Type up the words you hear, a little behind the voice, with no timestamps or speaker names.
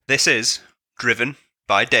This is Driven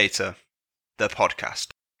by Data, the podcast.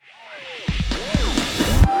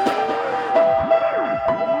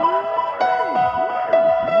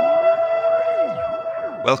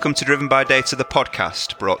 Welcome to Driven by Data, the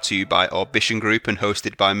podcast, brought to you by Orbition Group and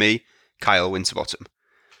hosted by me, Kyle Winterbottom.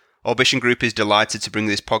 Orbition Group is delighted to bring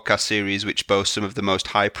this podcast series, which boasts some of the most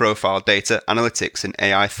high-profile data, analytics and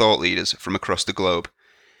AI thought leaders from across the globe.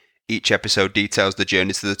 Each episode details the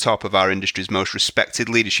journey to the top of our industry's most respected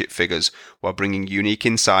leadership figures, while bringing unique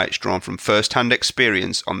insights drawn from first-hand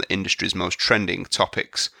experience on the industry's most trending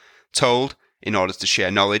topics, told in order to share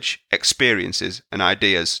knowledge, experiences and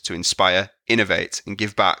ideas to inspire, innovate and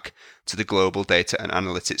give back to the global data and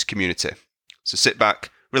analytics community. So sit back,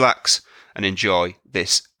 relax and enjoy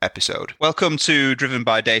this episode. Welcome to Driven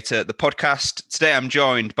by Data, the podcast. Today I'm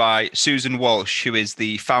joined by Susan Walsh, who is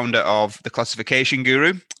the founder of The Classification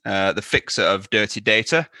Guru, the fixer of dirty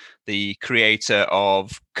data, the creator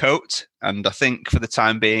of Coat, and I think for the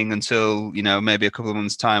time being until, maybe a couple of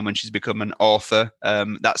months' time when she's become an author.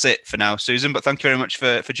 That's it for now, Susan, but thank you very much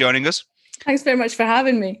for joining us. Thanks very much for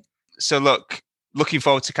having me. So looking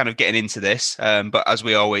forward to kind of getting into this, but as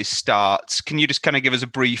we always start, can you just kind of give us a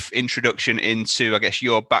brief introduction into, I guess,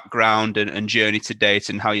 your background and journey to date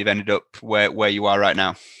and how you've ended up where you are right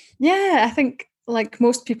now? Yeah, I think like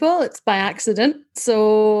most people, it's by accident.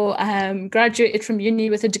 So graduated from uni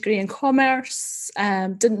with a degree in commerce,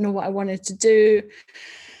 didn't know what I wanted to do.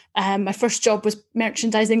 My first job was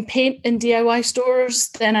merchandising paint in DIY stores.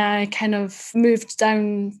 Then I kind of moved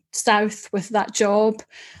down south with that job,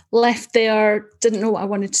 left there, didn't know what I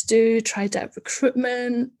wanted to do, tried out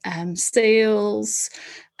recruitment, sales,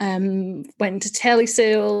 went into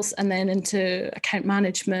telesales and then into account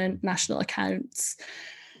management, national accounts.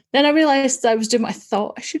 Then I realised I was doing what I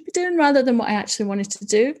thought I should be doing rather than what I actually wanted to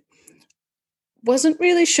do. Wasn't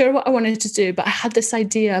really sure what I wanted to do, but I had this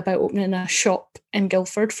idea about opening a shop in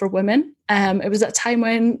Guildford for women. It was at a time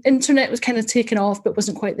when internet was kind of taking off, but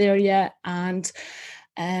wasn't quite there yet. And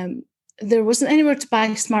there wasn't anywhere to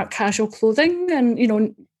buy smart casual clothing. And,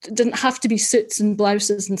 it didn't have to be suits and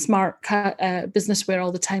blouses and smart business wear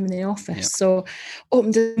all the time in the office. Yep. So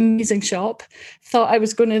opened an amazing shop, thought I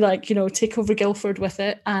was going to take over Guildford with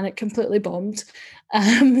it, and it completely bombed.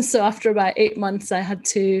 So after about 8 months, I had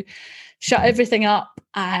to shut everything up.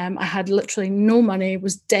 I had literally no money,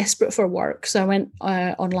 was desperate for work. So I went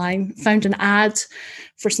online, found an ad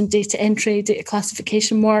for some data entry, data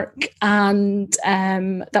classification work. And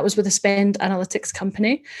that was with a spend analytics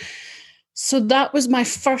company. So that was my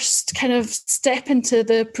first kind of step into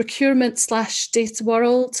the procurement / data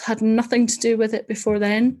world. Had nothing to do with it before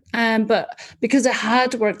then. But because I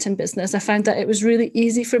had worked in business, I found that it was really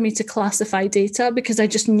easy for me to classify data because I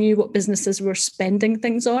just knew what businesses were spending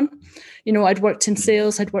things on. I'd worked in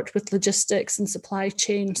sales, I'd worked with logistics and supply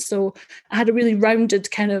chain. So I had a really rounded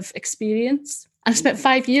kind of experience. I spent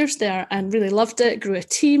 5 years there and really loved it, grew a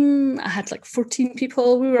team. I had like 14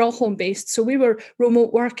 people. We were all home-based. So we were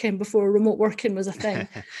remote working before remote working was a thing.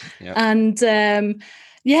 Yep. And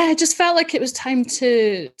I just felt like it was time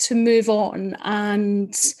to move on.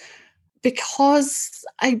 And because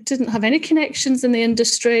I didn't have any connections in the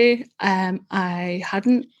industry, I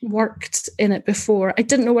hadn't worked in it before. I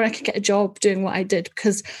didn't know where I could get a job doing what I did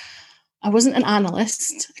because I wasn't an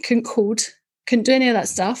analyst. I couldn't code, couldn't do any of that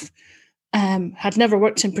stuff. Had never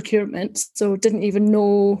worked in procurement, so didn't even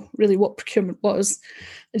know really what procurement was.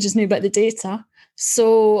 I just knew about the data.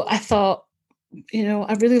 So I thought,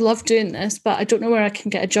 I really love doing this, but I don't know where I can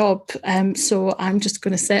get a job. So I'm just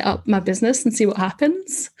going to set up my business and see what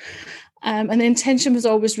happens. And the intention was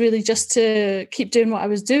always really just to keep doing what I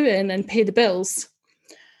was doing and pay the bills.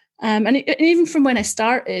 And even from when I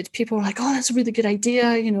started, people were like, oh, that's a really good idea.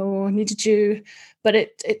 I needed you. But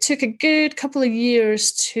it took a good couple of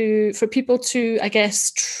years for people to, I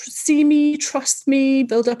guess, see me, trust me,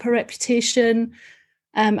 build up a reputation.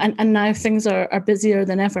 And now things are busier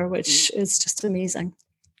than ever, which is just amazing.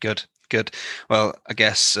 Good. Well, I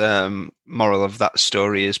guess moral of that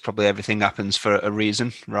story is probably everything happens for a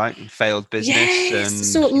reason, right? Failed business. Yes. And,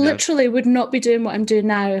 so literally would not be doing what I'm doing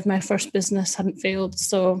now if my first business hadn't failed.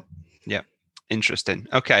 So yeah, interesting.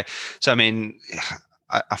 Okay. So, I mean,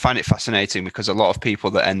 I find it fascinating because a lot of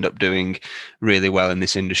people that end up doing really well in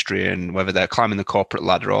this industry, and whether they're climbing the corporate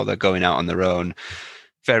ladder or they're going out on their own,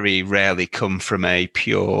 very rarely come from a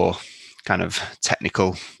pure kind of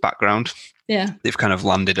technical background. Yeah. they've kind of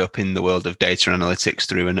landed up in the world of data analytics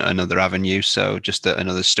through another avenue. So just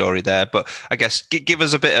another story there. But I guess give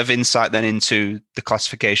us a bit of insight then into the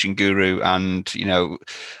Classification Guru, and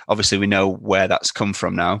obviously we know where that's come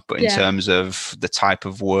from now, but in terms of the type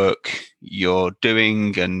of work you're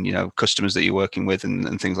doing and customers that you're working with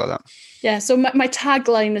and things like that. Yeah, so my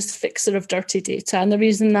tagline is fixer of dirty data. And the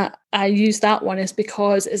reason that I use that one is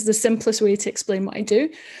because it's the simplest way to explain what I do.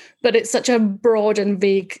 But it's such a broad and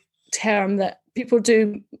vague term that people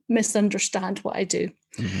do misunderstand what I do.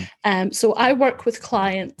 Mm-hmm. So I work with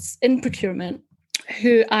clients in procurement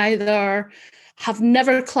who either have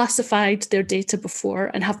never classified their data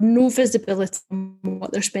before and have no visibility on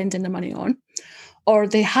what they're spending the money on, or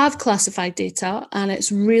they have classified data and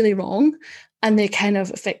it's really wrong, and they kind of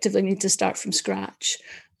effectively need to start from scratch.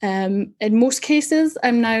 In most cases,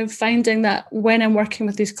 I'm now finding that when I'm working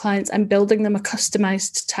with these clients, I'm building them a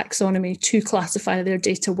customized taxonomy to classify their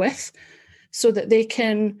data with, so that they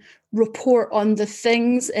can report on the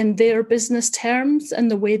things in their business terms and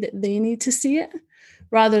the way that they need to see it,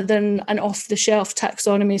 rather than an off-the-shelf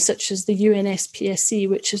taxonomy such as the UNSPSC,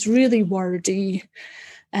 which is really wordy.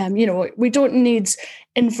 We don't need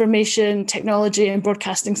information technology and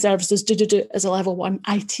broadcasting services as a level 1.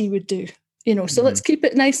 IT would do. So let's keep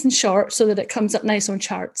it nice and short so that it comes up nice on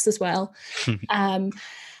charts as well. And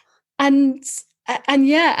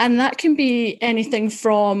that can be anything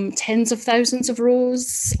from tens of thousands of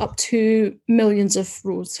rows up to millions of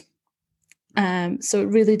rows. So it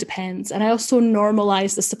really depends. And I also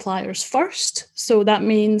normalize the suppliers first. So that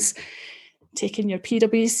means taking your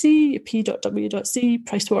PwC, your P.W.C,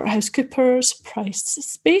 PricewaterhouseCoopers,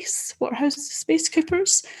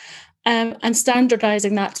 PricewaterhouseCoopers, and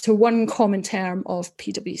standardizing that to one common term of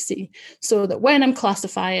PwC, so that when I'm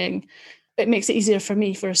classifying, it makes it easier for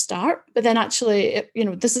me for a start. But then actually,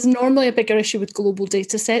 this is normally a bigger issue with global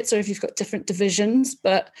data sets, or if you've got different divisions,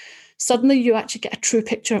 but suddenly you actually get a true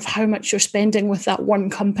picture of how much you're spending with that one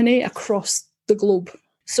company across the globe.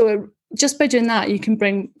 So just by doing that, you can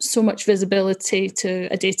bring so much visibility to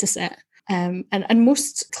a data set. And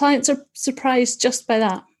most clients are surprised just by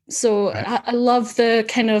that. So right. I love the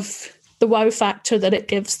kind of the wow factor that it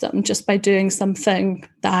gives them just by doing something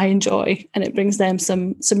that I enjoy, and it brings them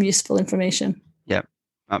some useful information. Yeah,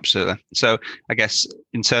 absolutely. So I guess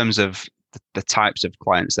in terms of the types of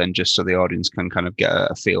clients then, just so the audience can kind of get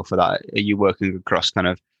a feel for that, are you working across kind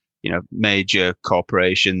of major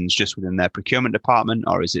corporations just within their procurement department,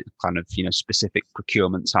 or is it kind of specific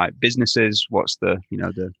procurement type businesses? What's the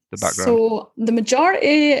the background? So the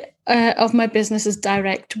majority of my business is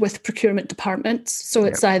direct with procurement departments. So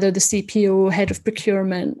it's either the CPO, head of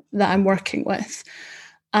procurement that I'm working with,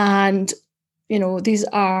 and these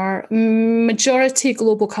are majority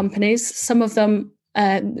global companies. Some of them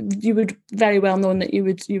you would very well known that you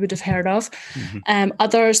would have heard of. Mm-hmm.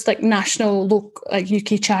 Others like national, local, like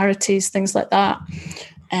UK charities, things like that.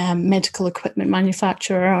 Medical equipment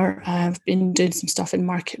manufacturer. I've been doing some stuff in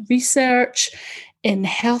market research, in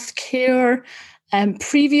healthcare.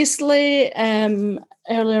 Previously,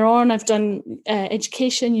 earlier on, I've done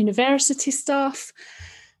education, university stuff,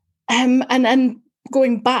 and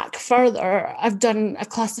going back further, I've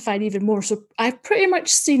classified even more. So I've pretty much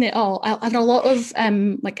seen it all, and a lot of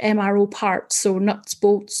like MRO parts, so nuts,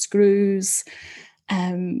 bolts, screws,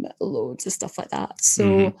 loads of stuff like that.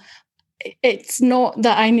 So it's not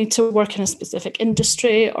that I need to work in a specific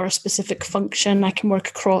industry or a specific function. I can work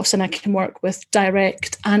across, and I can work with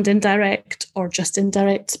direct and indirect, or just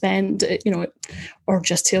indirect spend, or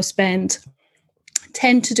just tail spend.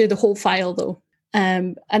 Tend to do the whole file though.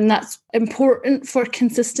 And that's important for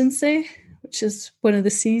consistency, which is one of the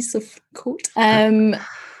C's of quote,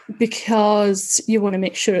 because you want to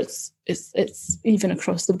make sure it's even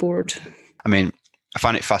across the board. I mean, I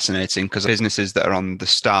find it fascinating because businesses that are on the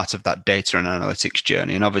start of that data and analytics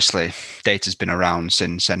journey, and obviously data's been around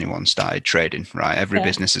since anyone started trading, right? Every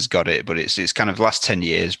business has got it, but it's kind of the last 10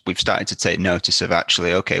 years, we've started to take notice of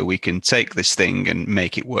actually, okay, we can take this thing and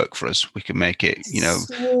make it work for us. We can make it,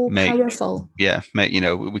 so powerful. Yeah.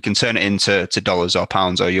 We can turn it into dollars or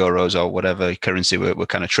pounds or euros or whatever currency we're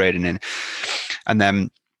kind of trading in. And then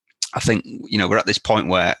I think, we're at this point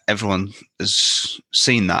where everyone has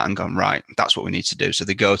seen that and gone, right, that's what we need to do. So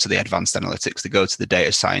they go to the advanced analytics, they go to the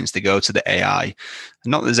data science, they go to the AI.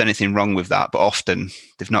 Not that there's anything wrong with that, but often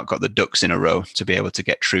they've not got the ducks in a row to be able to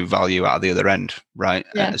get true value out of the other end, right?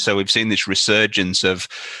 Yeah. So we've seen this resurgence of,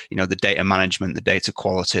 the data management, the data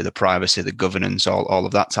quality, the privacy, the governance, all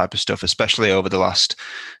of that type of stuff, especially over the last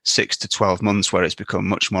 6 to 12 months, where it's become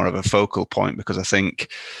much more of a focal point. Because I think,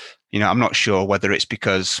 I'm not sure whether it's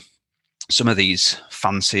because some of these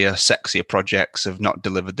fancier, sexier projects have not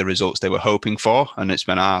delivered the results they were hoping for, and it's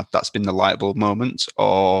been that's been the light bulb moment,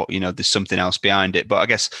 or there's something else behind it. But I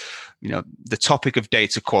guess the topic of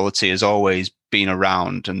data quality has always been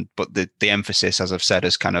around, but the emphasis, as I've said,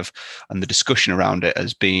 has kind of, and the discussion around it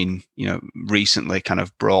has been recently kind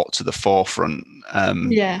of brought to the forefront.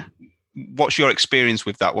 Yeah. What's your experience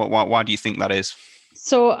with that? Why do you think that is?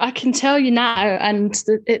 So I can tell you now, and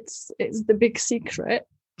it's the big secret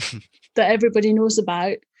that everybody knows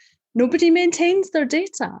about. Nobody maintains their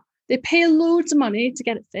data. They pay loads of money to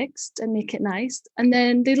get it fixed and make it nice, and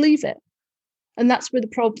then they leave it. And that's where the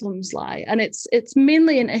problems lie. And it's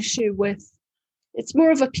mainly an issue it's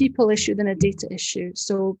more of a people issue than a data issue.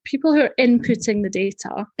 So people who are inputting the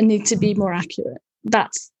data need to be more accurate.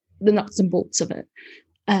 That's the nuts and bolts of it.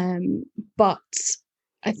 But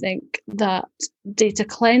I think that data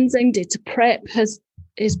cleansing, data prep has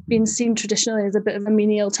been seen traditionally as a bit of a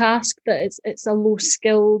menial task, that it's a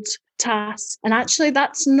low-skilled task. And actually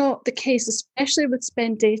that's not the case, especially with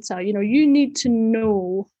spend data. You need to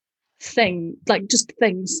know just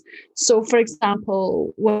things. So for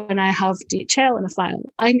example, when I have DHL in a file,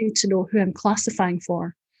 I need to know who I'm classifying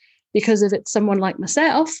for, because if it's someone like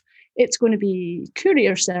myself, it's going to be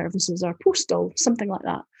courier services or postal, something like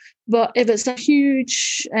that. But if it's a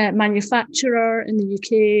huge manufacturer in the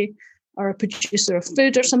UK or a producer of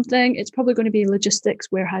food or something, it's probably going to be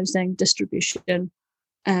logistics, warehousing, distribution.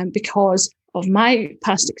 Because of my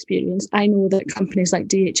past experience, I know that companies like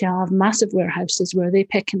DHL have massive warehouses where they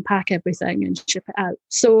pick and pack everything and ship it out.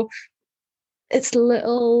 So it's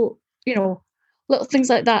little things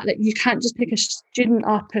like that you can't just pick a student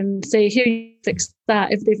up and say, here, you fix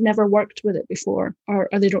that, if they've never worked with it before, or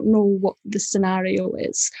they don't know what the scenario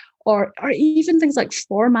is, or even things like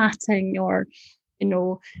formatting, or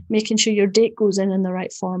making sure your date goes in the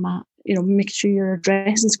right format, making sure your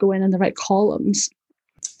addresses go in the right columns.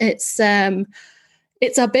 It's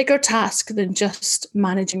a bigger task than just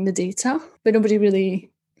managing the data, but nobody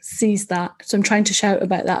really sees that. So I'm trying to shout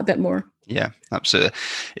about that a bit more. Yeah, absolutely.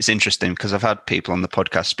 It's interesting because I've had people on the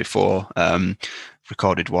podcast before,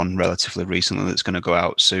 recorded one relatively recently that's going to go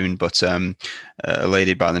out soon, but a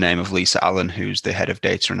lady by the name of Lisa Allen, who's the head of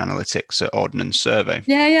data and analytics at Ordnance Survey.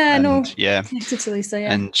 I know. Yeah. Connected to Lisa,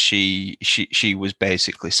 yeah. And she was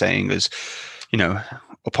basically saying, as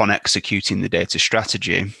upon executing the data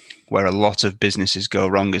strategy, where a lot of businesses go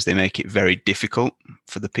wrong is they make it very difficult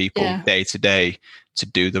for the people day to day to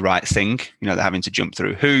do the right thing. They're having to jump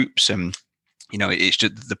through hoops, and it's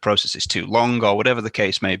just the process is too long, or whatever the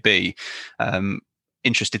case may be.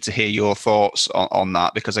 Interested to hear your thoughts on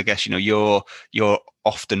that, because I guess you're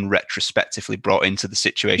often retrospectively brought into the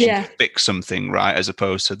situation to fix something, right, as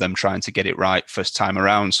opposed to them trying to get it right first time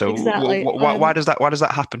around. So exactly. Why does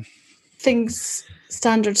that happen? Things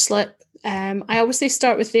standard slip. I always say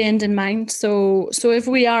start with the end in mind. So if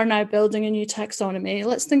we are now building a new taxonomy,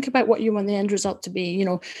 let's think about what you want the end result to be.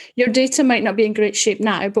 Your data might not be in great shape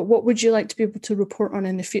now, but what would you like to be able to report on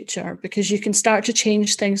in the future? Because you can start to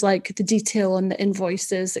change things like the detail on the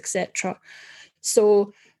invoices, etc.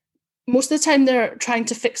 So most of the time they're trying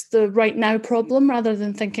to fix the right now problem rather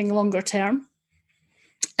than thinking longer term.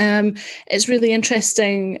 It's really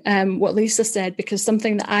interesting what Lisa said, because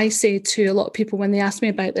something that I say to a lot of people when they ask me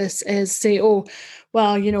about this is say, oh,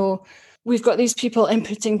 well, we've got these people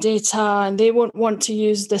inputting data and they won't want to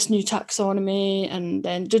use this new taxonomy, and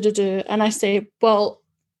then And I say, well,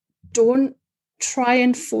 don't try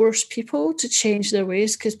and force people to change their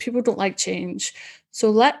ways, because people don't like change. So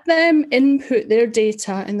let them input their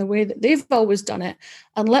data in the way that they've always done it,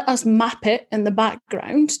 and let us map it in the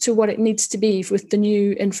background to what it needs to be with the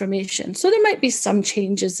new information. So there might be some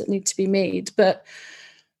changes that need to be made, but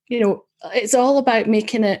it's all about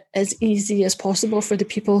making it as easy as possible for the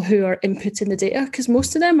people who are inputting the data, because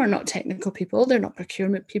most of them are not technical people. They're not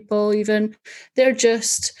procurement people even. They're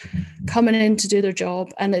just coming in to do their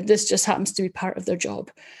job, and this just happens to be part of their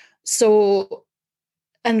job. So,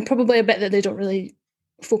 and probably a bit that they don't really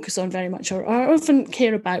focus on very much or often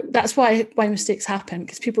care about. That's why mistakes happen,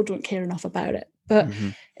 because people don't care enough about it. But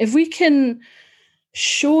if we can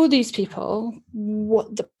show these people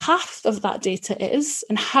what the path of that data is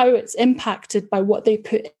and how it's impacted by what they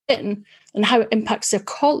put in and how it impacts their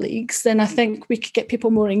colleagues, then I think we could get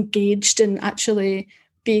people more engaged in actually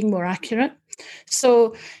being more accurate.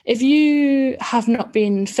 So if you have not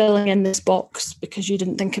been filling in this box because you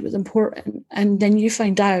didn't think it was important, and then you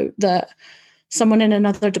find out that someone in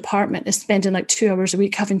another department is spending like 2 hours a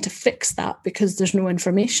week having to fix that because there's no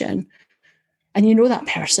information, and you know that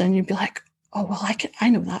person, you'd be like, oh, well, I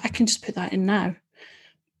know that. I can just put that in now.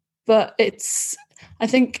 But I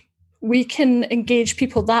think we can engage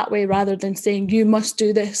people that way rather than saying, you must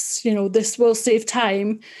do this, this will save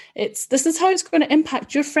time. This is how it's going to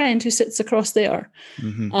impact your friend who sits across there.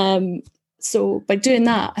 Mm-hmm. So by doing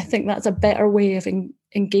that, I think that's a better way of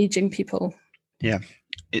engaging people. Yeah,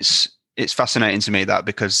 it's fascinating to me that,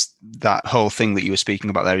 because that whole thing that you were speaking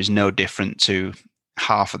about there is no different to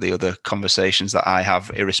half of the other conversations that I have,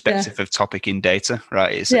 irrespective of topic in data,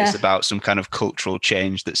 right? It's about some kind of cultural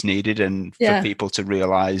change that's needed, and for people to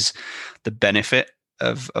realize the benefit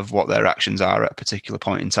of what their actions are at a particular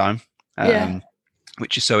point in time.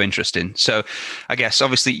 Which is so interesting. So I guess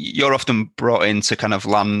obviously you're often brought in to kind of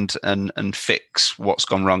land and fix what's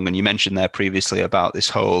gone wrong. And you mentioned there previously about this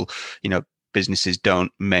whole, businesses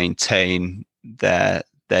don't maintain their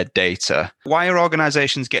data. Why are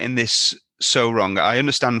organizations getting this so wrong? I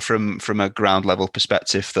understand from a ground level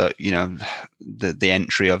perspective that, the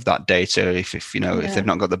entry of that data, if they've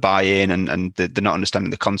not got the buy-in and they're not understanding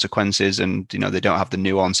the consequences, and, they don't have the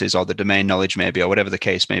nuances or the domain knowledge maybe, or whatever the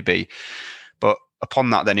case may be. But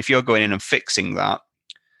upon that, then, if you're going in and fixing that,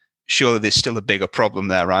 surely there's still a bigger problem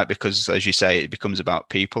there, right? Because as you say, it becomes about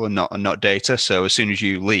people and not data. So as soon as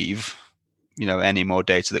you leave, any more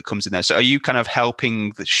data that comes in there. So are you kind of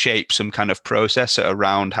helping shape some kind of process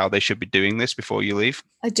around how they should be doing this before you leave?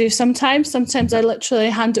 I do sometimes. Sometimes I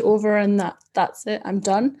literally hand it over and that's it. I'm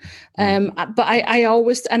done. But I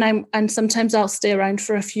always, and sometimes I'll stay around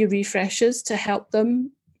for a few refreshes to help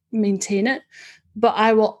them maintain it. But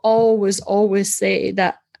I will always say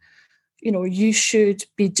that, you should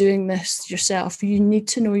be doing this yourself. You need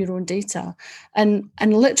to know your own data. And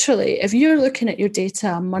literally, if you're looking at your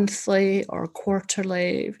data monthly or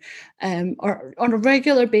quarterly or on a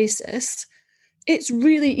regular basis, it's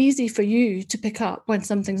really easy for you to pick up when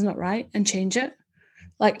something's not right and change it.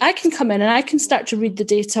 Like, I can come in and I can start to read the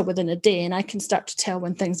data within a day, and I can start to tell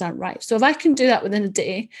when things aren't right. So if I can do that within a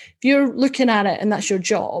day, if you're looking at it and that's your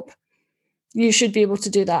job, you should be able to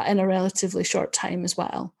do that in a relatively short time as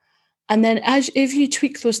well. And then if you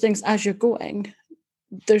tweak those things as you're going,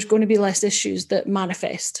 there's going to be less issues that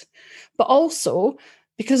manifest. But also,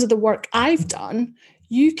 because of the work I've done,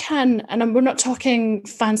 you can, and we're not talking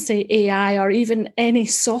fancy AI or even any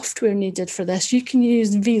software needed for this, you can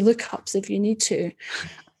use VLOOKUPs if you need to.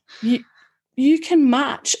 You can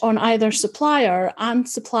match on either supplier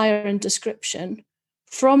and description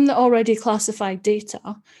from the already classified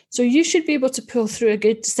data. So you should be able to pull through a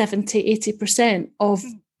good 70-80% of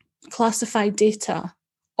classified data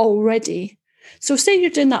already. So say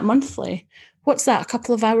you're doing that monthly. What's that? A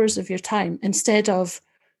couple of hours of your time, instead of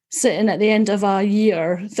sitting at the end of a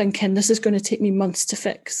year thinking this is going to take me months to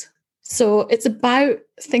fix. So it's about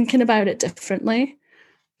thinking about it differently,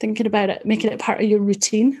 thinking about it, making it part of your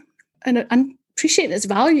routine, and appreciating its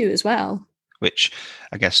value as well. Which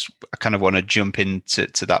I guess I kind of want to jump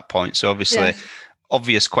into that point. So obviously,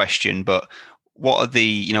 obvious question, but what are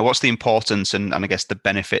the, what's the importance and I guess the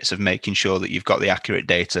benefits of making sure that you've got the accurate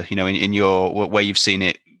data, in your, where you've seen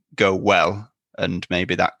it go well and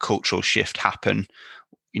maybe that cultural shift happen,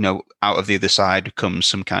 out of the other side comes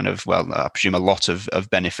some kind of, well, I presume a lot of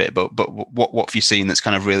benefit, but what have you seen that's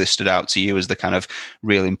kind of really stood out to you as the kind of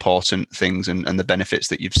real important things and the benefits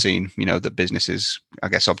that you've seen, that businesses, I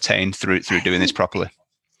guess, obtain through doing this properly?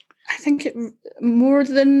 I think more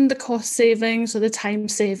than the cost savings or the time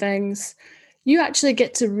savings, you actually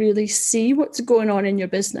get to really see what's going on in your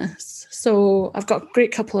business. So I've got a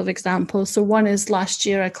great couple of examples. So one is last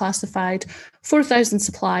year I classified 4,000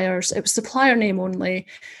 suppliers. It was supplier name only,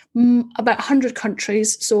 about 100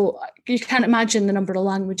 countries. So you can't imagine the number of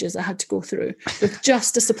languages I had to go through with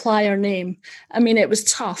just a supplier name. I mean, it was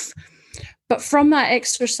tough. But from that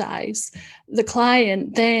exercise, the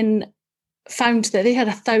client then found that they had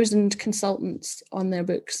 1,000 consultants on their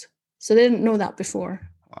books. So they didn't know that before.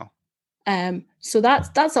 So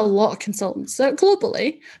that's a lot of consultants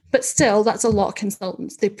globally, but still that's a lot of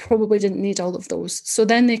consultants. They probably didn't need all of those. So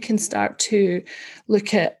then they can start to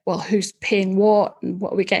look at, well, who's paying what and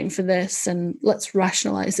what are we getting for this, and let's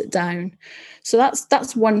rationalize it down. So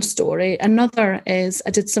that's one story. Another is I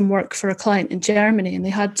did some work for a client in Germany, and they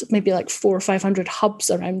had maybe like 400 or 500 hubs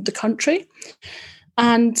around the country,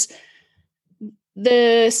 and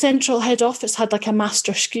the central head office had like a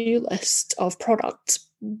master SKU list of products,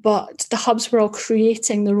 but the hubs were all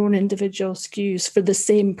creating their own individual SKUs for the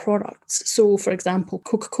same products. So, for example,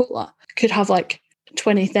 Coca-Cola could have like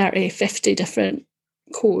 20, 30, 50 different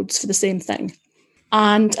codes for the same thing.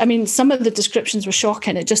 And I mean, some of the descriptions were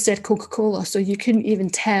shocking. It just said Coca-Cola, so you couldn't even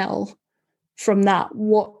tell from that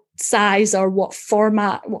what size or what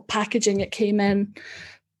format, what packaging it came in.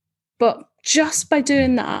 But just by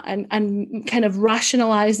doing that and kind of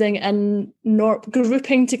rationalizing and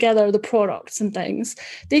grouping together the products and things,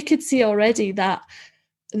 they could see already that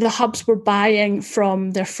the hubs were buying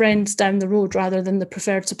from their friends down the road rather than the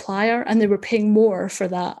preferred supplier, and they were paying more for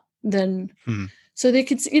that than. So they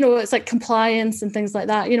could, it's like compliance and things like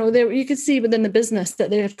that. You could see within the business that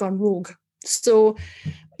they had gone rogue. So,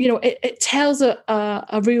 it tells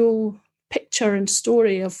a real picture and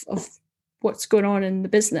story of what's going on in the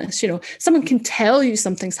business. Someone can tell you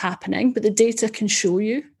something's happening, but the data can show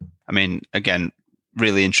you. I mean, again,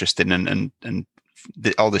 really interesting, and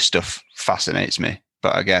all this stuff fascinates me.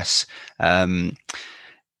 But I guess,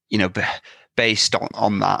 based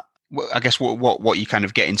on that, I guess what you kind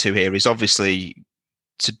of get into here is, obviously,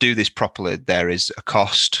 to do this properly, there is a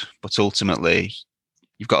cost, but ultimately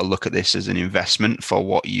you've got to look at this as an investment for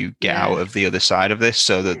what you get out of the other side of this.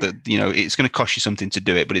 So that it's going to cost you something to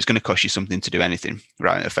do it, but it's going to cost you something to do anything,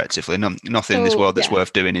 right? Effectively, nothing in this world that's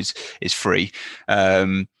worth doing is free.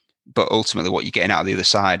 But ultimately, what you're getting out of the other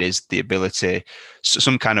side is the ability,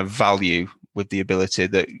 some kind of value, with the ability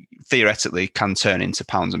that theoretically can turn into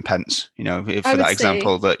pounds and pence. For that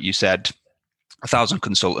example that you said, 1,000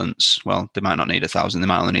 consultants, well, they might not need 1,000, they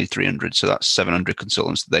might only need 300. So that's 700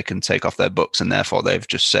 consultants that they can take off their books, and therefore they've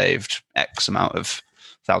just saved X amount of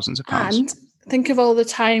thousands of pounds. And think of all the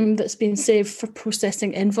time that's been saved for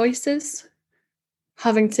processing invoices,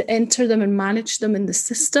 having to enter them and manage them in the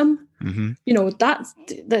system.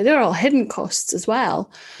 They're all hidden costs as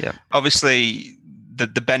well. Yeah, obviously the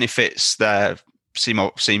benefits there seem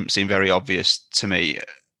very obvious to me.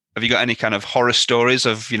 Have you got any kind of horror stories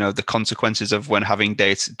of the consequences of when having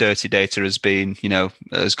dirty data has been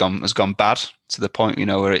has gone bad to the point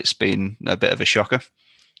where it's been a bit of a shocker?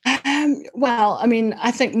 Well, I mean, I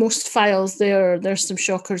think most files there's some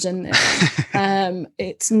shockers in there.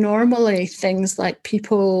 It's normally things like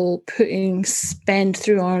people putting spend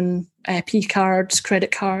through on P cards,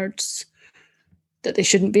 credit cards that they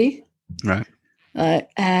shouldn't be, right?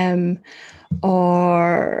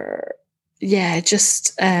 Or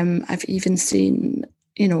I've even seen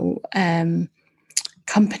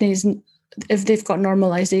companies, if they've got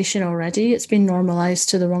normalization already, it's been normalized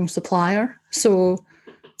to the wrong supplier, so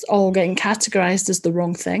it's all getting categorized as the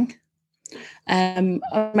wrong thing.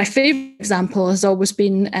 My favorite example has always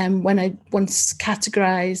been when I once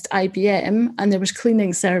categorized IBM and there was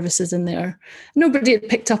cleaning services in there. Nobody had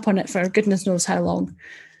picked up on it for goodness knows how long,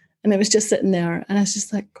 and it was just sitting there, and I was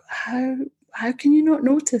just like, how can you not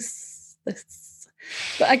notice this?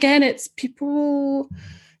 But again, it's people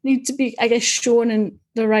need to be, I guess, shown in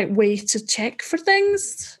the right way to check for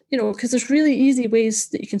things, because there's really easy ways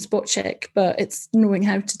that you can spot check, but it's knowing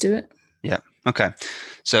how to do it. Yeah. Okay.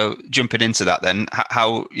 So jumping into that then,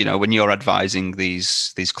 how, when you're advising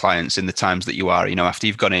these clients in the times that you are, after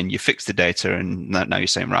you've gone in, you fix the data, and now you're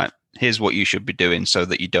saying, right, here's what you should be doing so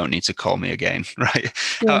that you don't need to call me again, right?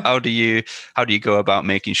 Yeah. How do you go about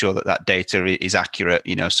making sure that data is accurate,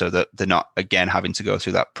 so that they're not, again, having to go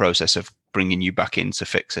through that process of bringing you back in to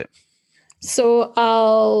fix it? So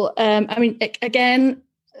again,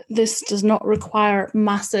 this does not require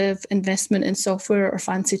massive investment in software or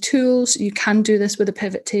fancy tools. You can do this with a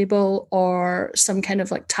pivot table or some kind of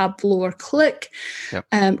like Tableau or Click. Yep.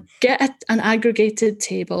 Get an aggregated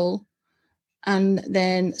table, and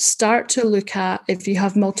then start to look at, if you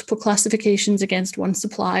have multiple classifications against one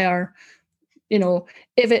supplier,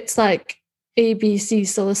 if it's like ABC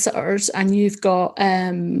solicitors and you've got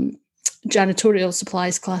janitorial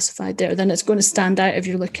supplies classified there, then it's going to stand out if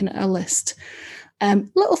you're looking at a list.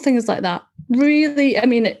 Little things like that. Really, I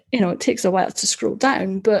mean, it takes a while to scroll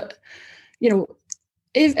down, but,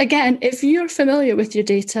 if you're familiar with your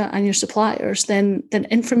data and your suppliers, then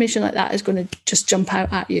information like that is going to just jump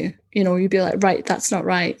out at you. You'll be like, right, that's not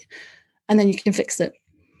right. And then you can fix it.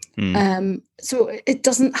 So it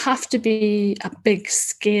doesn't have to be a big,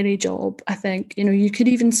 scary job, I think. You could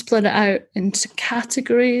even split it out into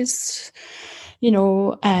categories,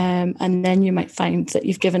 and then you might find that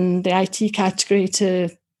you've given the IT category to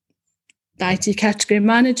the IT category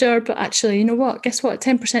manager, but actually, guess what?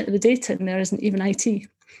 10% of the data in there isn't even IT.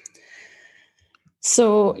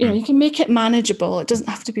 So, you can make it manageable. It doesn't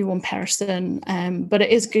have to be one person, but it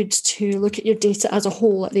is good to look at your data as a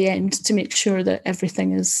whole at the end to make sure that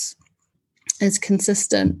everything is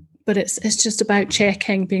consistent. But it's just about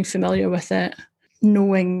checking, being familiar with it,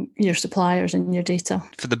 knowing your suppliers and your data.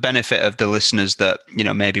 For the benefit of the listeners that,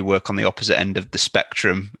 maybe work on the opposite end of the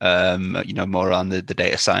spectrum, more on the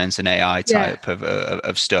data science and AI type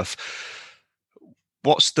of stuff,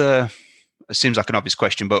 it seems like an obvious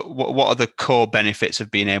question, but what are the core benefits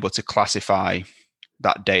of being able to classify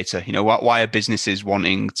that data? Why are businesses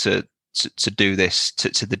wanting to to do this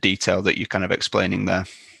to the detail that you're kind of explaining there?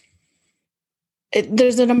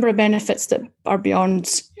 There's a number of benefits that are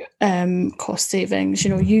beyond cost savings.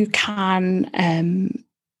 You can,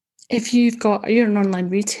 if you're an online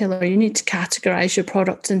retailer, you need to categorize your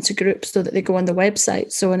products into groups so that they go on the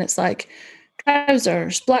website. So when it's like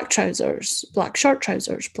trousers, black short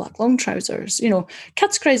trousers, black long trousers,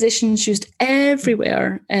 categorization is used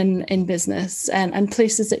everywhere in business and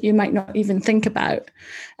places that you might not even think about.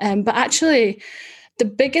 But actually, the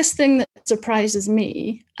biggest thing that surprises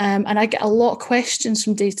me, and I get a lot of questions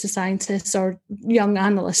from data scientists or young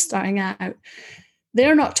analysts starting out,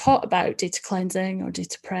 they're not taught about data cleansing or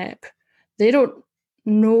data prep. They don't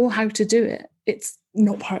know how to do it. It's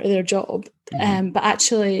not part of their job. But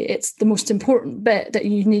actually, it's the most important bit that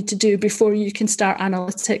you need to do before you can start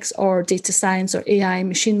analytics or data science or AI,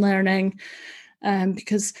 machine learning.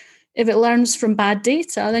 Because if it learns from bad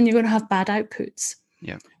data, then you're going to have bad outputs.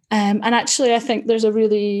 Yeah. And actually, I think there's a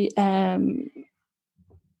really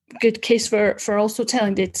good case for also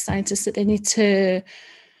telling data scientists that they need to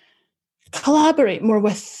collaborate more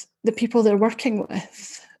with the people they're working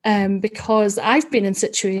with. Because I've been in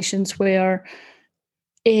situations where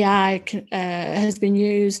AI has been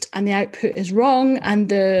used and the output is wrong, and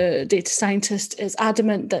the data scientist is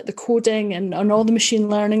adamant that the coding and all the machine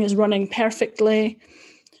learning is running perfectly.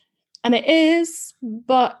 And it is,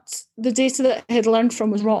 but the data that I had learned from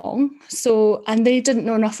was wrong. And they didn't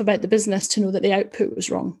know enough about the business to know that the output was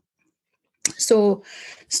wrong. So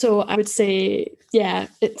I would say, yeah,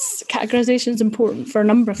 categorization is important for a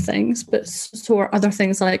number of things, but so are other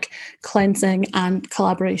things like cleansing and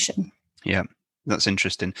collaboration. Yeah, that's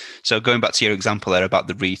interesting. So going back to your example there about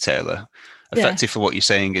the retailer, effectively what you're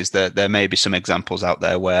saying is that there may be some examples out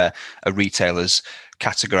there where a retailer's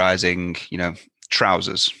categorizing,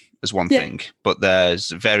 trousers as one thing, but there's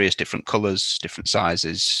various different colors, different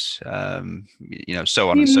sizes, so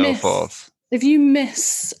on and so forth. If you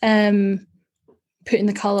miss putting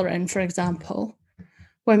the color in, for example,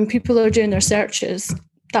 when people are doing their searches,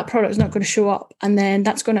 that product is not going to show up, and then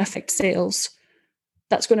that's going to affect sales.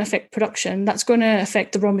 That's going to affect production. That's going to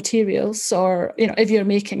affect the raw materials, or if you're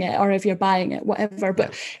making it or if you're buying it, whatever.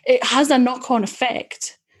 But it has a knock-on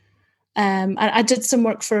effect. And I did some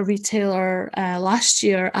work for a retailer last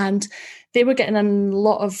year, and they were getting a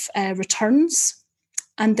lot of returns,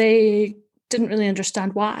 and they didn't really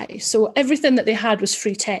understand why. So everything that they had was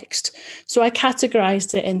free text. So I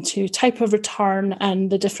categorized it into type of return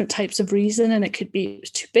and the different types of reason. And it could be it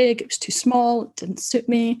was too big, it was too small, it didn't suit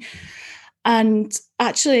me. And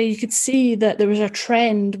actually, you could see that there was a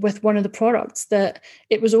trend with one of the products that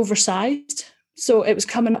it was oversized. So it was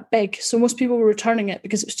coming up big. So most people were returning it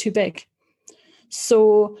because it was too big.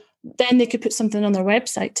 So then they could put something on their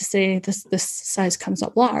website to say this size comes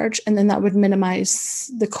up large, and then that would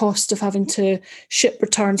minimize the cost of having to ship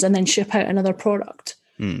returns and then ship out another product.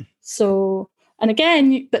 So, and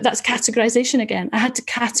again, but that's categorization again. I had to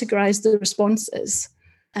categorize the responses.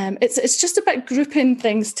 It's just about grouping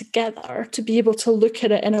things together to be able to look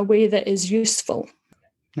at it in a way that is useful.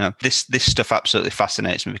 No, this stuff absolutely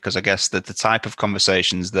fascinates me, because I guess that the type of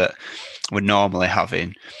conversations that we're normally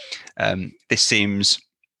having, this seems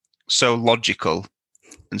so logical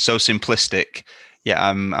and so simplistic. Yeah,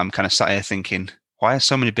 I'm kind of sat here thinking, why are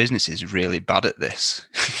so many businesses really bad at this?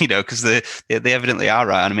 Because they evidently are,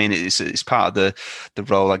 right? And I mean, it's part of the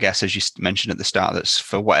role, I guess, as you mentioned at the start, that's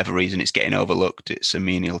for whatever reason it's getting overlooked. It's a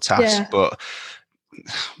menial task, but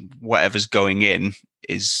whatever's going in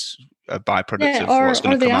is a byproduct of what's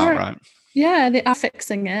going to come out, right? Yeah, they are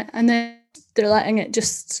fixing it, and then they're letting it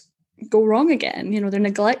just go wrong again. They're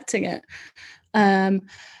neglecting it.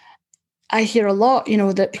 I hear a lot,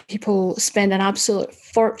 that people spend an absolute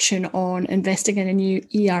fortune on investing in a new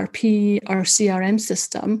ERP or CRM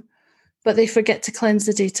system, but they forget to cleanse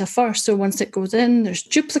the data first. So once it goes in, there's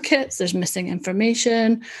duplicates, there's missing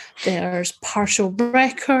information, there's partial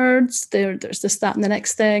records, there's this, that, and the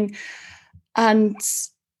next thing. And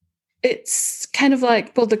it's kind of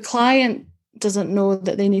like, well, the client doesn't know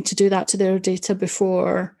that they need to do that to their data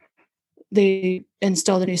before they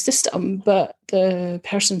install the new system, but the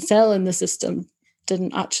person selling the system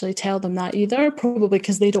didn't actually tell them that either, probably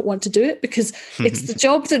because they don't want to do it, because it's the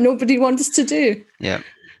job that nobody wants to do. Yeah.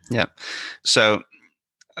 So,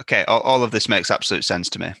 okay, all of this makes absolute sense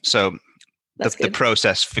to me. So the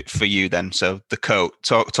process for you then, so the coat,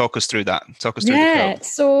 talk us through that. Talk us through the coat.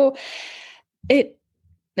 So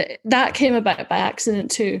that came about by accident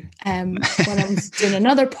too, when I was doing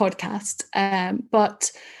another podcast.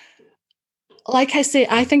 But like I say,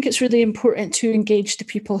 I think it's really important to engage the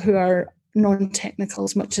people who are non-technical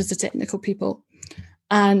as much as the technical people.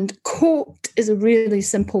 And quote is a really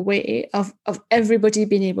simple way of everybody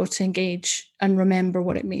being able to engage and remember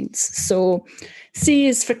what it means. So C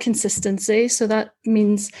is for consistency. So that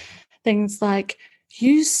means things like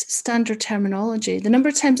use standard terminology. The number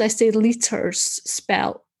of times I say liters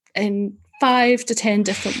spelt in 5 to 10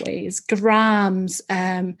 different ways, grams,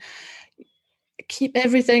 keep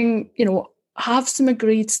everything, have some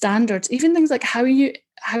agreed standards, even things like how are you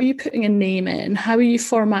putting a name in, how are you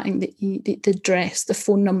formatting the address, the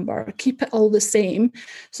phone number, keep it all the same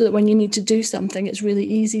so that when you need to do something, it's really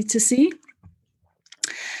easy to see.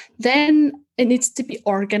 Then it needs to be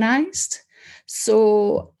organized.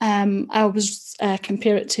 So I always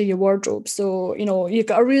compare it to your wardrobe. So, you've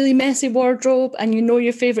got a really messy wardrobe and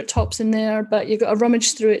your favorite top's in there, but you've got to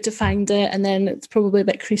rummage through it to find it. And then it's probably a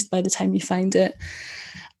bit creased by the time you find it.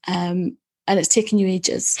 And it's taken you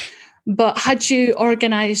ages. But had you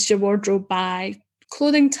organized your wardrobe by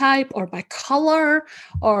clothing type or by color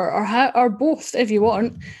or both, if you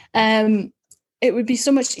want, it would be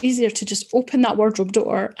so much easier to just open that wardrobe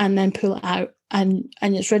door and then pull it out and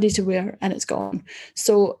it's ready to wear and it's gone.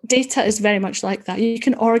 So data is very much like that. You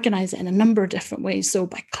can organize it in a number of different ways. So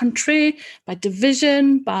by country, by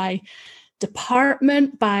division, by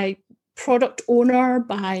department, by product owner,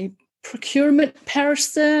 by procurement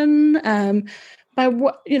person, by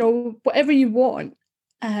whatever you want,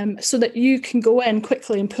 so that you can go in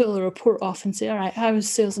quickly and pull a report off and say, all right, how is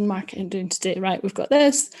sales and marketing doing today? Right, we've got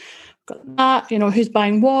this, we've got that, who's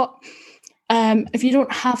buying what. If you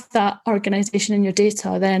don't have that organization in your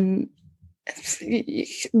data, then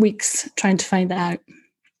weeks trying to find that out.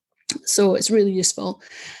 So it's really useful.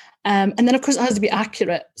 And then, of course, it has to be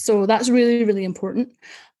accurate. So that's really, really important.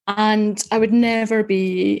 And I would never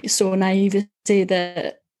be so naive to say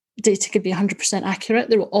that data could be 100% accurate.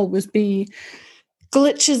 There will always be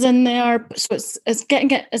glitches in there. So it's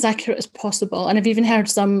getting it as accurate as possible. And I've even heard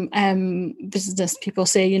some business people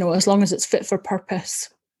say, as long as it's fit for purpose.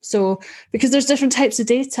 So because there's different types of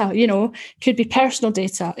data, it could be personal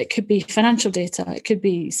data, it could be financial data, it could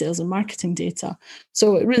be sales and marketing data.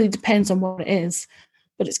 So it really depends on what it is,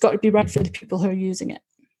 but it's got to be right for the people who are using it.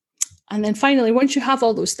 And then finally, once you have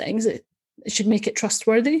all those things, it should make it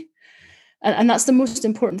trustworthy. And that's the most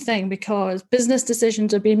important thing, because business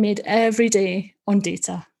decisions are being made every day on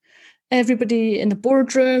data. Everybody in the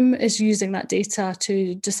boardroom is using that data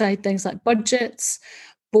to decide things like budgets,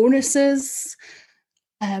 bonuses,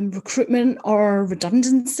 recruitment or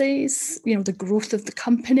redundancies, the growth of the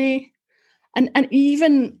company. And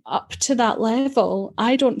even up to that level,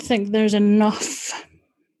 I don't think there's enough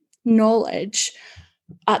knowledge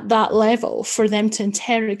at that level for them to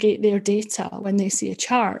interrogate their data when they see a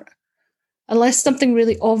chart. Unless something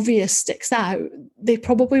really obvious sticks out, they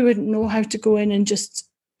probably wouldn't know how to go in and just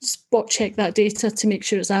spot check that data to make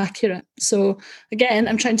sure it's accurate. So again,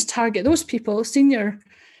 I'm trying to target those people, senior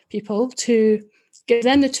people, to give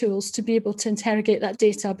them the tools to be able to interrogate that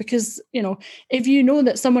data. Because, if you know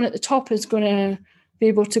that someone at the top is going to be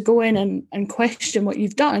able to go in and question what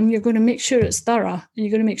you've done, you're going to make sure it's thorough and you're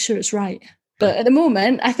going to make sure it's right. But at the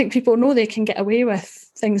moment, I think people know they can get away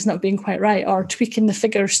with things not being quite right or tweaking the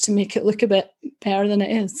figures to make it look a bit better than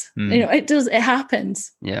it is. It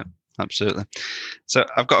happens. Yeah, absolutely. So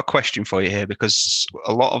I've got a question for you here, because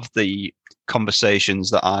a lot of the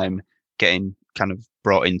conversations that I'm getting kind of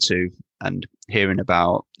brought into and hearing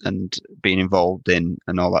about and being involved in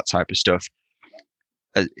and all that type of stuff,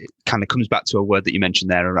 it kind of comes back to a word that you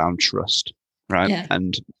mentioned there around trust, right? Yeah.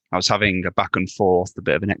 And I was having a back and forth, a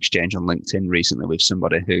bit of an exchange on LinkedIn recently with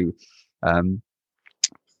somebody who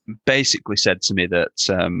basically said to me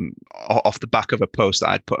that off the back of a post that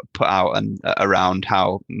I'd put out and around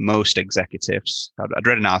how most executives, I'd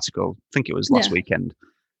read an article, I think it was last weekend,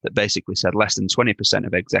 that basically said less than 20%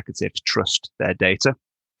 of executives trust their data.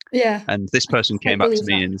 Yeah. And this person came back to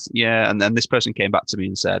me and then this person came back to me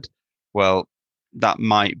and said, well, that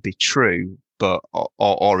might be true, but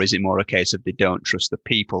or is it more a case of they don't trust the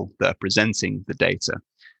people that are presenting the data?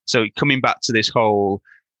 So coming back to this whole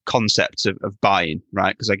concept of buying,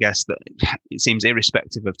 right? Because I guess that it seems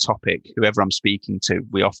irrespective of topic, whoever I'm speaking to,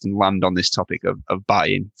 we often land on this topic of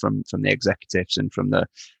buying from the executives and from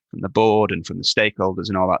the board and from the stakeholders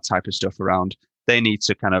and all that type of stuff around. They need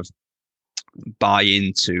to kind of buy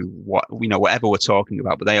into whatever we're talking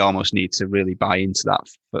about, but they almost need to really buy into that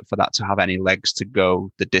for that to have any legs to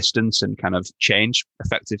go the distance and kind of change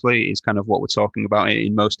effectively is kind of what we're talking about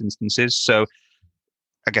in most instances. So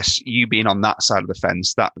I guess you being on that side of the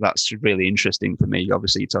fence, that's really interesting for me.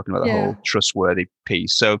 Obviously, you're talking about the whole trustworthy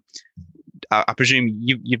piece. So I presume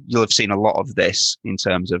you'll have seen a lot of this in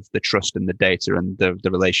terms of the trust and the data and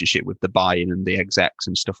the relationship with the buy-in and the execs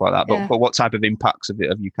and stuff like that. Yeah. But what type of impacts have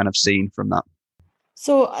you kind of seen from that?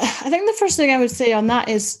 So I think the first thing I would say on that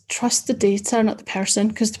is trust the data, not the person,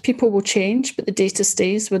 because the people will change, but the data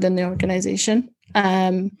stays within the organization.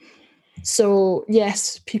 So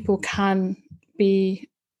yes, people can be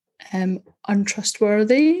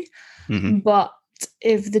untrustworthy, but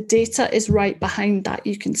if the data is right behind that,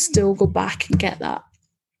 you can still go back and get that.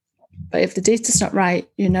 But if the data's not right,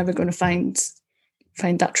 you're never going to find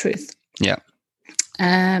that truth. Yeah.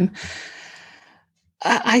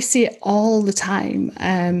 I see it all the time.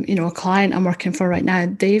 A client I'm working for right now,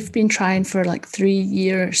 they've been trying for like 3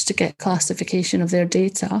 years to get classification of their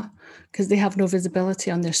data because they have no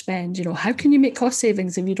visibility on their spend. How can you make cost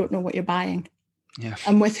savings if you don't know what you're buying? Yeah.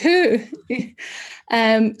 And with who?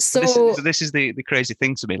 So this is the crazy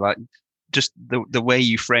thing to me, like just the way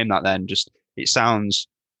you frame that then, just it sounds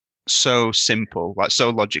so simple, like so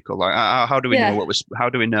logical. Like how do we know how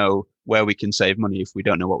do we know where we can save money if we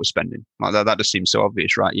don't know what we're spending? Like that just seems so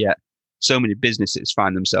obvious, right? Yet so many businesses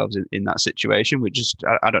find themselves in that situation, which just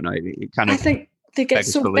I don't know, it kind of, I think they get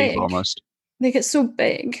so big almost. They get so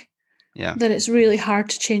big. Yeah. That it's really hard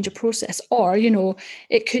to change a process. Or,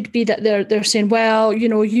 it could be that they're saying, well,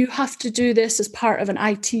 you have to do this as part of an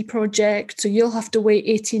IT project, so you'll have to wait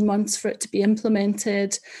 18 months for it to be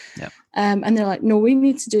implemented. Yeah. And they're like, no, we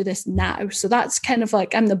need to do this now. So that's kind of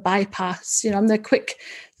like, I'm the bypass, I'm the quick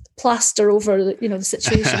plaster over the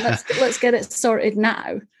situation. Let's get it sorted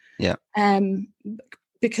now. Yeah.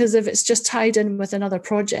 Because if it's just tied in with another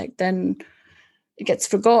project, then it gets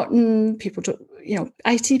forgotten. People don't,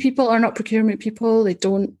 IT people are not procurement people. They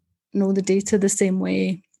don't know the data the same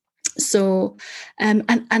way. So, and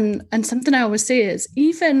something I always say is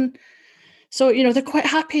they're quite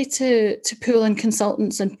happy to pull in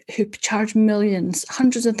consultants and who charge millions,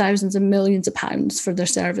 hundreds of thousands and millions of pounds for their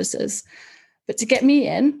services. But to get me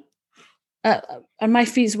in, and my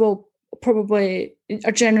fees are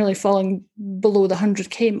generally falling below the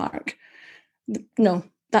 100K mark. No,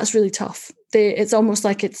 that's really tough. It's almost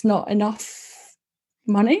like it's not enough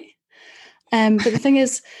money. But the thing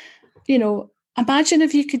is, imagine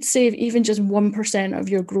if you could save even just 1% of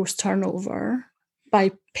your gross turnover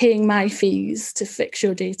by paying my fees to fix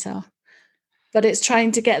your data. But it's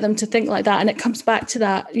trying to get them to think like that. And it comes back to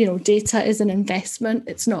that, data is an investment.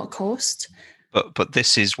 It's not a cost. But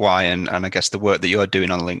this is why, and I guess the work that you're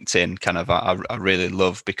doing on LinkedIn kind of I really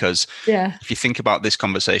love, because if you think about this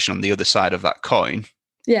conversation on the other side of that coin,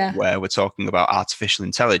 where we're talking about artificial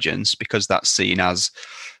intelligence, because that's seen as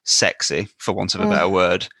sexy, for want of a better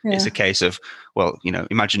word, it's a case of, well,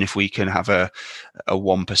 imagine if we can have a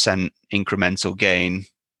 1% incremental gain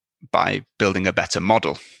by building a better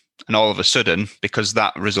model. And all of a sudden, because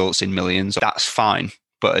that results in millions, that's fine.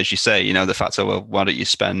 But as you say, the fact of, well, why don't you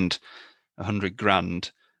spend 100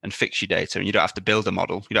 grand and fix your data, and you don't have to build a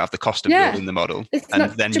model, you don't have the cost of building the model,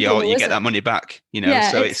 and then you get that money back,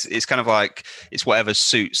 so it's kind of like it's whatever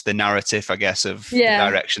suits the narrative, I guess, of the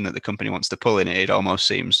direction that the company wants to pull in it almost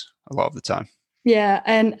seems a lot of the time.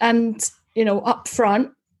 And up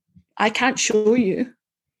front, I can't show you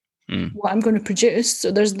what I'm going to produce,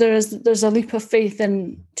 so there's a leap of faith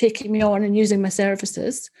in taking me on and using my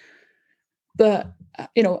services, but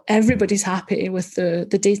everybody's happy with the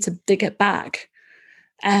data they get back.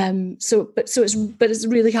 It's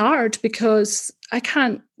really hard because I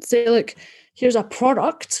can't say, look, here's a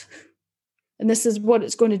product and this is what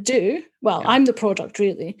it's going to do. Well, I'm the product,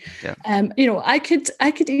 really. Yeah. I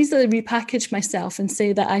could easily repackage myself and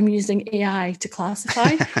say that I'm using AI to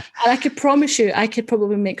classify. And I could promise you I could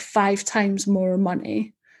probably make 5 times more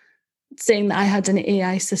money saying that I had an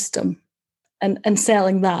AI system and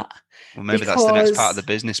selling that. Well, maybe that's the next part of the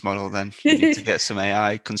business model then. You need to get some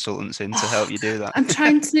AI consultants in to help you do that. I'm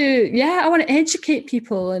trying to, I want to educate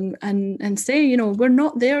people and say, we're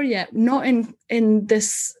not there yet, not in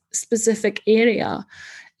this specific area.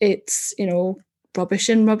 It's, rubbish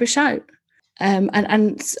in, rubbish out. And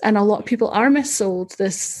a lot of people are missold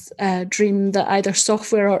this dream that either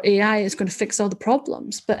software or AI is going to fix all the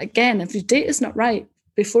problems. But again, if your data is not right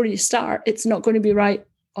before you start, it's not going to be right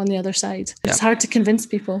on the other side. It's hard to convince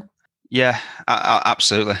people. Yeah,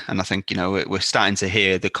 absolutely. And I think, we're starting to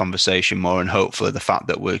hear the conversation more, and hopefully the fact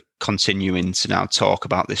that we're continuing to now talk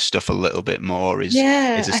about this stuff a little bit more is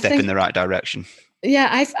a step in the right direction. Yeah,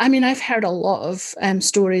 I've heard a lot of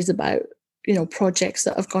stories about, projects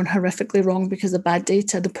that have gone horrifically wrong because of bad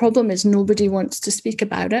data. The problem is nobody wants to speak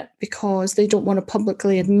about it because they don't want to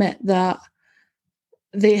publicly admit that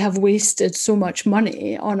they have wasted so much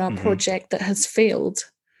money on a project that has failed.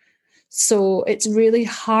 So it's really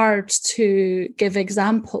hard to give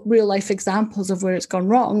real life examples of where it's gone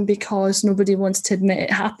wrong because nobody wants to admit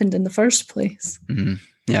it happened in the first place. Mm-hmm.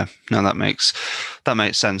 Yeah, no, that makes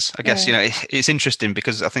sense. I guess, it's interesting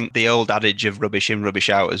because I think the old adage of rubbish in, rubbish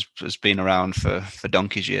out has been around for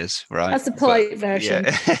donkey's years, right? That's the polite version.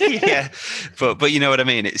 Yeah, yeah. But you know what I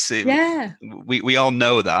mean? We all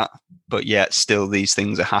know that, but yet still these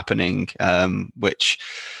things are happening, which,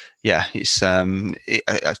 yeah, it's and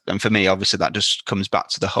for me, obviously, that just comes back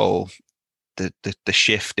to the whole the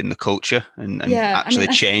shift in the culture and actually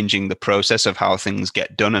changing the process of how things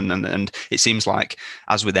get done. And it seems like,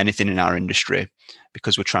 as with anything in our industry,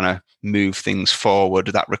 because we're trying to move things forward,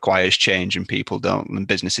 that requires change, and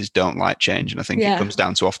businesses don't like change. And I think it comes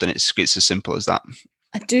down to often it's as simple as that.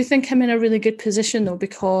 I do think I'm in a really good position though,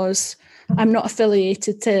 because I'm not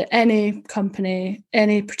affiliated to any company,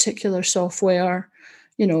 any particular software.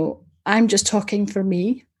 I'm just talking for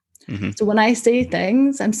me. Mm-hmm. So when I say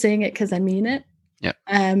things, I'm saying it because I mean it. Yeah.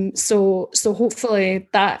 So hopefully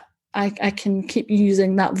that I can keep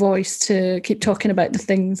using that voice to keep talking about the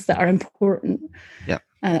things that are important. Yeah.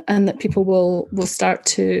 And that people will start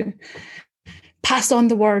to pass on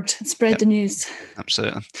the word and spread the news.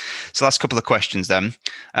 Absolutely. So last couple of questions then.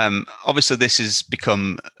 Obviously this has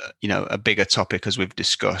become, a bigger topic as we've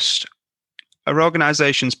discussed. Are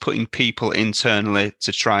organizations putting people internally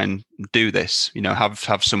to try and do this?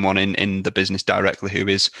 Have someone in the business directly who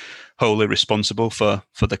is wholly responsible for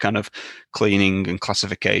the kind of cleaning and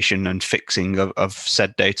classification and fixing of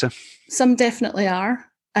said data? Some definitely are.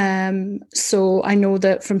 So I know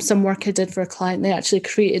that from some work I did for a client, they actually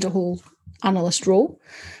created a whole analyst role.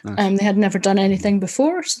 Nice. They had never done anything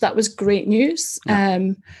before, so that was great news. Yeah.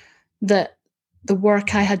 That the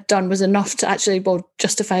work I had done was enough to actually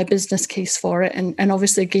justify a business case for it, and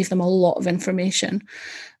obviously gave them a lot of information.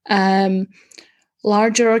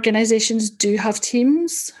 Larger organizations do have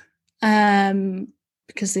teams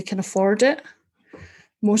because they can afford it.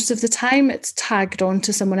 Most of the time it's tagged on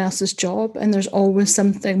to someone else's job, and there's always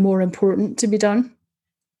something more important to be done.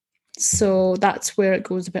 So that's where it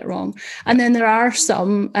goes a bit wrong. And then there are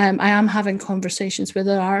some, I am having conversations where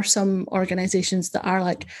there are some organizations that are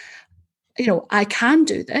like, I can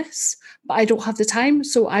do this, but I don't have the time,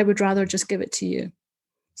 so I would rather just give it to you.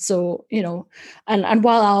 So, and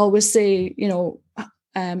while I always say,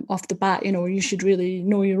 off the bat, you should really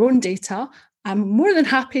know your own data, I'm more than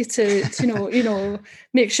happy to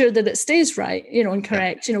make sure that it stays right, and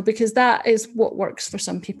correct, because that is what works for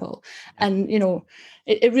some people. And,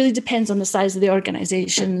 it really depends on the size of the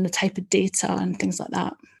organization, the type of data and things like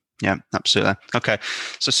that. Yeah, absolutely. Okay.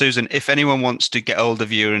 So Susan, if anyone wants to get hold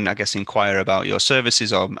of you and I guess inquire about your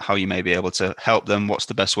services or how you may be able to help them, what's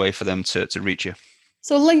the best way for them to reach you?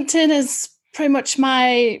 So LinkedIn is pretty much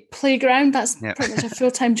my playground. That's pretty much a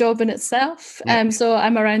full-time job in itself. So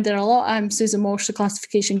I'm around there a lot. I'm Susan Walsh, the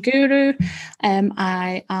classification guru.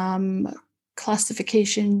 I am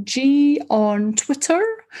Classification G on Twitter.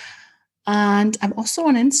 And I'm also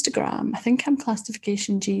on Instagram. I think I'm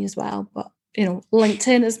Classification G as well, but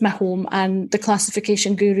LinkedIn is my home, and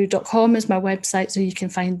theclassificationguru.com is my website, so you can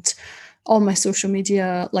find all my social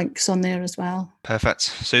media links on there as well. Perfect.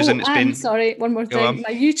 Susan, sorry, one more thing.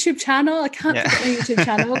 My YouTube channel, I can't forget my YouTube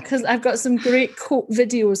channel because I've got some great quote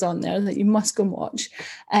videos on there that you must go and watch.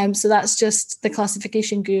 So that's just The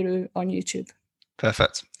Classification Guru on YouTube.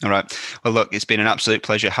 Perfect. All right. Well, look, it's been an absolute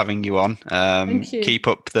pleasure having you on. Thank you. Keep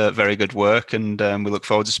up the very good work, and we look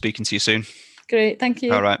forward to speaking to you soon. Great. Thank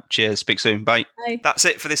you. All right. Cheers. Speak soon. Bye. Bye. That's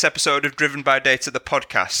it for this episode of Driven by Data, the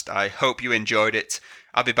podcast. I hope you enjoyed it.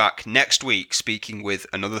 I'll be back next week speaking with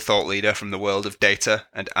another thought leader from the world of data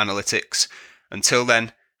and analytics. Until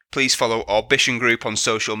then, please follow Orbition Group on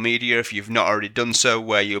social media if you've not already done so,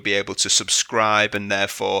 where you'll be able to subscribe and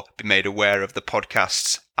therefore be made aware of the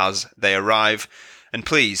podcasts as they arrive. And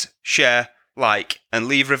please share, like, and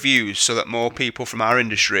leave reviews so that more people from our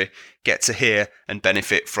industry get to hear and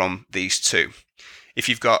benefit from these too. If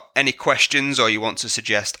you've got any questions or you want to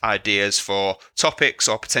suggest ideas for topics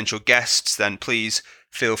or potential guests, then please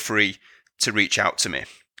feel free to reach out to me.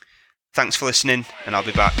 Thanks for listening, and I'll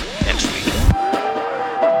be back next week.